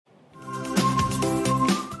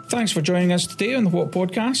Thanks for joining us today on the What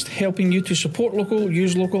Podcast, helping you to support local,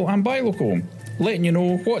 use local and buy local. Letting you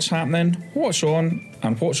know what's happening, what's on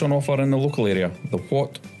and what's on offer in the local area. The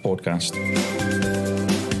What Podcast.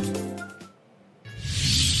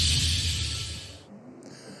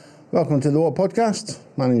 Welcome to the What Podcast.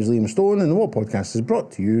 My name is Liam Stone and the What Podcast is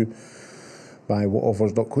brought to you by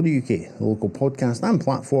whatoffers.co.uk, the local podcast and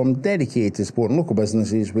platform dedicated to supporting local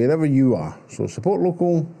businesses wherever you are. So support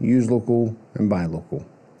local, use local and buy local.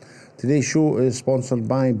 Today's show is sponsored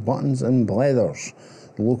by Buttons and Bleathers,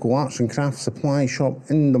 the local arts and crafts supply shop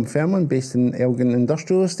in Dunfermline based in Elgin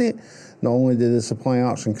Industrial Estate. Not only do they supply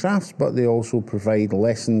arts and crafts, but they also provide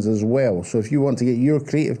lessons as well. So if you want to get your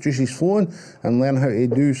creative juices flowing and learn how to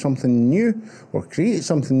do something new or create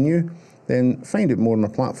something new, then find out more on the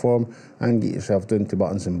platform and get yourself down to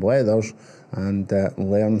Buttons and Bleathers and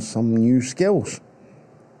learn some new skills.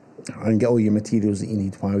 And get all your materials that you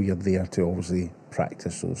need while you're there to obviously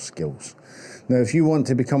practice those skills. Now, if you want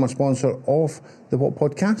to become a sponsor of the What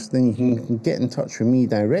Podcast, then you can get in touch with me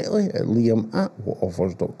directly at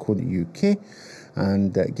liam@whatoffers.co.uk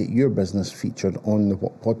and get your business featured on the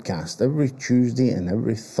What Podcast every Tuesday and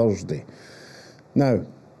every Thursday. Now,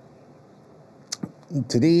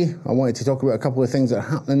 today I wanted to talk about a couple of things that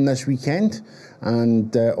are happening this weekend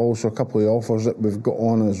and also a couple of offers that we've got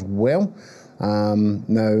on as well.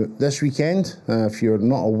 Now, this weekend, if you're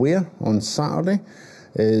not aware, on Saturday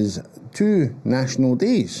is two national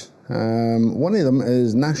days. One of them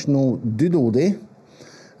is National Doodle Day,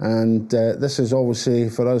 and this is obviously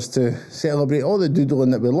for us to celebrate all the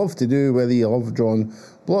doodling that we love to do, whether you love drawing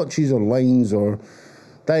blotches or lines or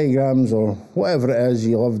diagrams or whatever it is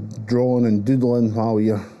you love drawing and doodling while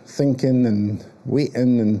you're thinking and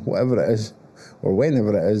waiting and whatever it is, or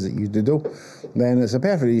whenever it is that you doodle, then it's a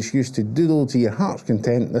perfect excuse to doodle to your heart's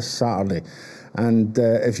content this Saturday. And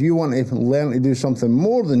if you want to learn to do something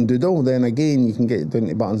more than doodle, then again you can get down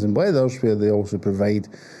to Buttons and Bleathers, where they also provide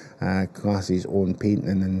classes on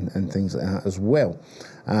painting and things like that as well.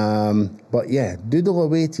 But yeah, doodle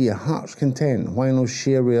away to your heart's content. Why not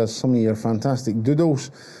share with us some of your fantastic doodles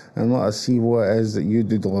and let us see what it is that you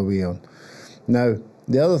doodle away on. Now,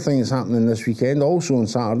 the other thing that's happening this weekend, also on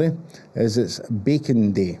Saturday, is it's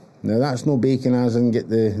Bacon Day. Now, that's no bacon as in get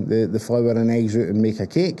the flour and eggs out and make a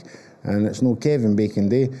cake, and it's no Kevin Bacon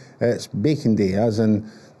Day. It's Bacon Day, as in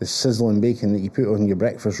the sizzling bacon that you put on your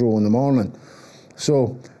breakfast roll in the morning.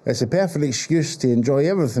 So, it's a perfect excuse to enjoy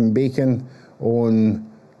everything bacon on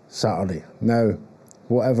Saturday. Now,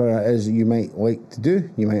 whatever it is you might like to do,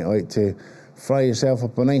 you might like to fry yourself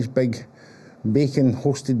up a nice big bacon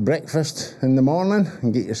hosted breakfast in the morning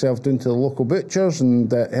and get yourself down to the local butchers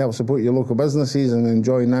and help support your local businesses and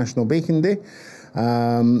enjoy National Bacon Day.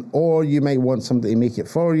 Or you might want somebody to make it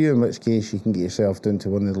for you, in which case you can get yourself down to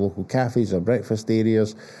one of the local cafes or breakfast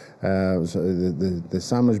areas, the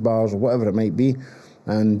sandwich bars or whatever it might be,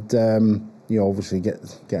 and you obviously get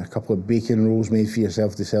a couple of bacon rolls made for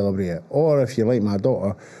yourself to celebrate it. Or if you're like my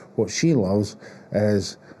daughter, what she loves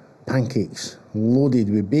is pancakes loaded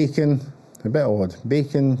with bacon. A bit odd.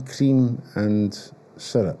 Bacon, cream and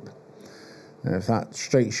syrup. And if that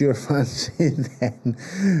strikes your fancy, then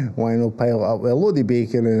why not pile it up with a load of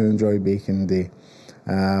bacon and enjoy Bacon Day.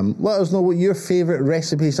 Let us know what your favourite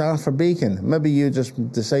recipes are for bacon. Maybe you just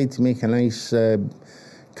decide to make a nice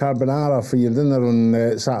carbonara for your dinner on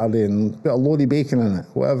Saturday and put a load of bacon in it.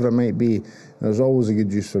 Whatever it might be, there's always a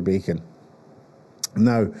good use for bacon.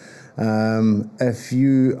 Now, if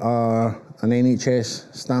you are an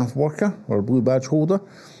NHS staff worker or a blue badge holder,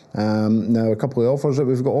 now a couple of offers that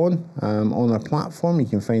we've got on our platform. You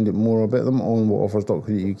can find out more about them on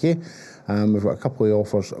whatoffers.co.uk. We've got a couple of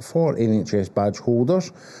offers for NHS badge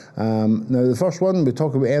holders. Now, the first one, we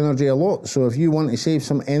talk about energy a lot, so if you want to save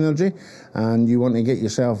some energy and you want to get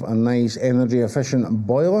yourself a nice energy efficient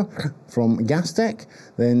boiler from Gastech,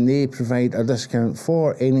 then they provide a discount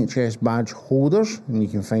for NHS badge holders, and you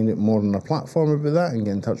can find out more on their platform about that and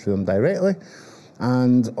get in touch with them directly.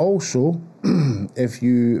 And also, if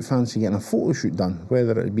you fancy getting a photo shoot done,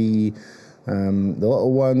 whether it be the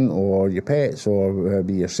little one or your pets or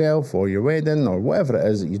be yourself or your wedding or whatever it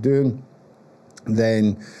is that you're doing,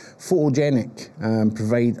 then Photogenic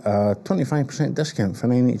provide a 25% discount for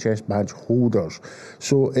NHS badge holders.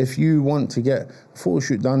 So if you want to get a photo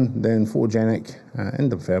shoot done, then Photogenic in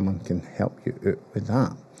Dunfermline can help you out with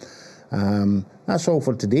that. That's all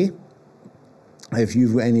for today. If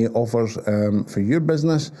you've got any offers for your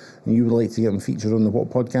business and you would like to get them featured on the What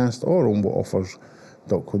Podcast or on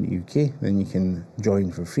whatoffers.co.uk, then you can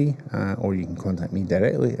join for free, or you can contact me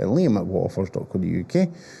directly at liam@whatoffers.co.uk,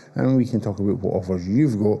 and we can talk about what offers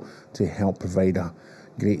you've got to help provide a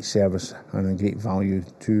great service and a great value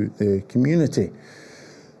to the community.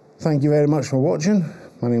 Thank you very much for watching.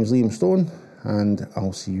 My name is Liam Stone, and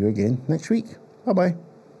I'll see you again next week. Bye-bye.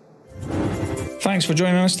 Thanks for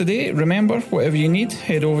joining us today. Remember, whatever you need,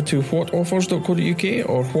 head over to whatoffers.co.uk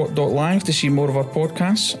or what.live to see more of our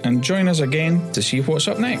podcasts, and join us again to see what's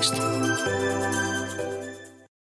up next.